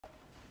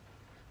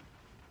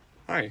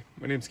Hi,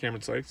 my name is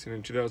Cameron Sykes, and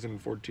in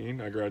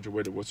 2014 I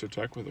graduated Worcester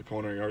Tech with a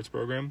culinary arts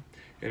program,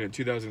 and in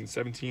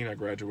 2017 I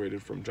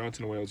graduated from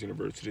Johnson & Wales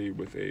University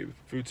with a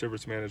food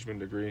service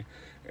management degree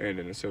and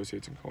an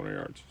associate's in culinary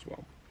arts as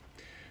well.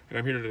 And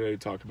I'm here today to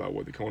talk about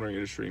what the culinary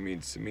industry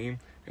means to me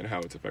and how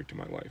it's affected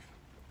my life.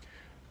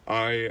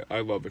 I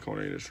love the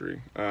culinary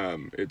industry.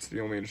 It's the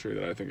only industry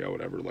that I think I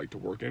would ever like to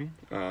work in.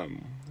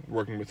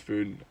 Working with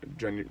food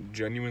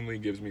genuinely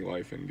gives me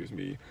life and gives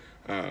me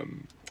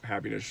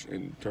happiness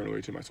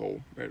internally to my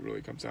soul. It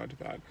really comes down to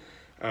that.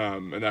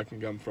 And that can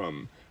come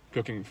from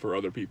cooking for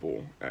other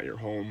people at your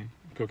home,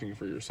 cooking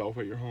for yourself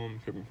at your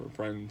home, cooking for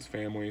friends,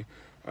 family.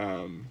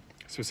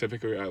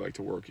 Specifically, I like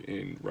to work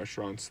in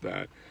restaurants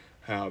that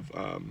have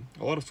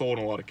a lot of soul and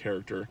a lot of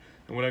character.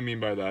 And what I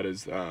mean by that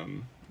is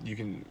you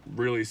can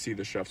really see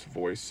the chef's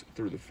voice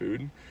through the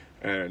food,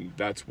 and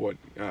that's what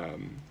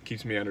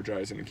keeps me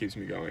energized and it keeps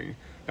me going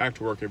back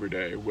to work every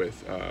day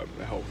with a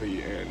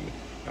healthy and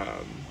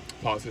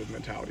positive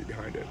mentality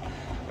behind it.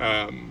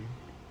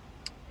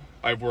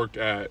 I've worked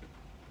at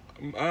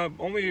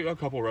only a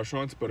couple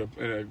restaurants, but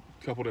in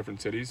a couple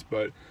different cities,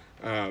 but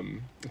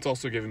it's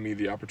also given me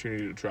the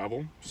opportunity to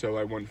travel. So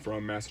I went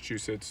from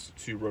Massachusetts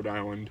to Rhode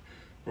Island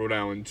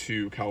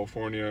to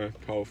California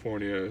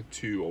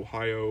to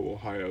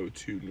Ohio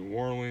to New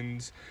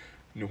Orleans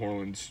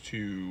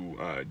to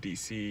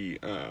DC,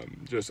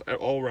 just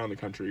all around the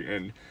country,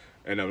 and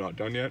I'm not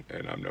done yet,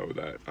 and I know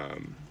that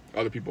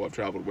other people have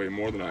traveled way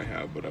more than I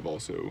have, but I've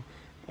also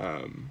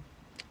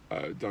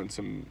done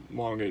some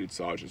elongated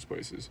stages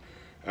places,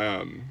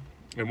 and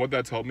what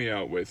that's helped me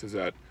out with is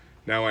that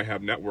now I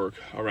have network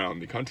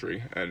around the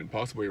country and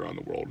possibly around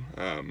the world.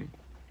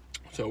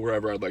 So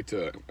wherever I'd like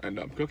to end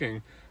up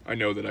cooking, I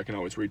know that I can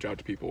always reach out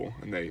to people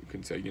and they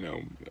can say, you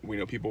know, we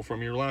know people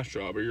from your last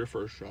job or your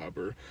first job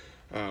or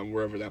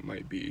wherever that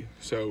might be.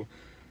 So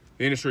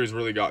the industry has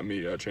really gotten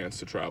me a chance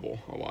to travel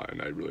a lot,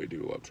 and I really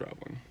do love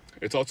traveling.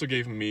 It's also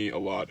given me a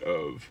lot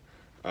of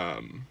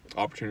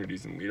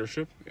opportunities in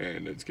leadership,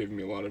 and it's given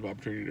me a lot of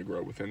opportunity to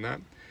grow within that.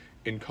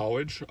 In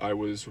college, I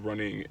was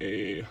running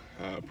a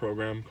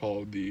program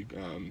called the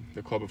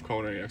Club of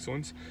Culinary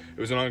Excellence. It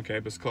was an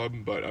on-campus club,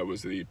 but I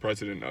was the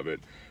president of it,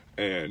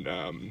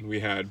 and we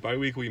had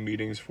bi-weekly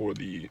meetings for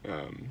the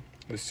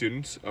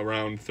students,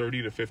 around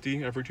 30 to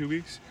 50 every 2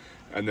 weeks,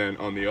 and then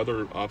on the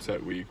other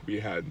offset week,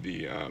 we had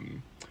the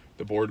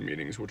board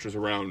meetings, which was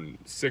around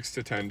 6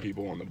 to 10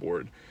 people on the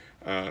board.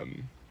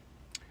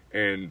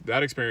 And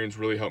that experience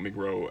really helped me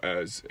grow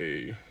as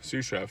a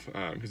sous chef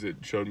because it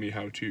showed me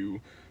how to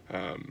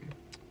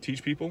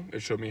teach people,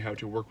 it showed me how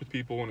to work with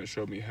people, and it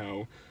showed me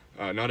how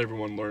not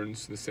everyone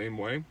learns the same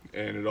way.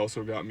 And it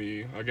also got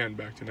me, again,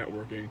 back to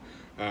networking,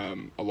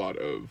 a lot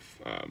of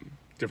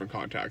different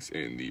contacts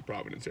in the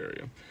Providence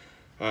area.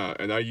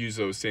 And I use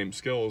those same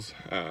skills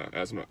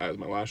as my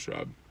last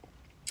job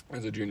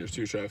as a junior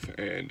sous chef,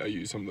 and I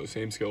use some of those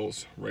same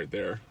skills right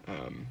there,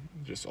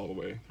 just all the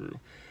way through.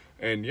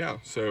 And yeah,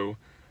 so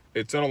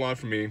it's done a lot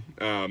for me.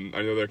 I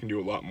know that I can do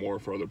a lot more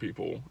for other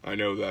people. I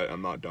know that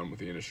I'm not done with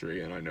the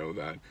industry, and I know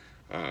that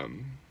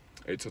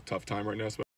it's a tough time right now,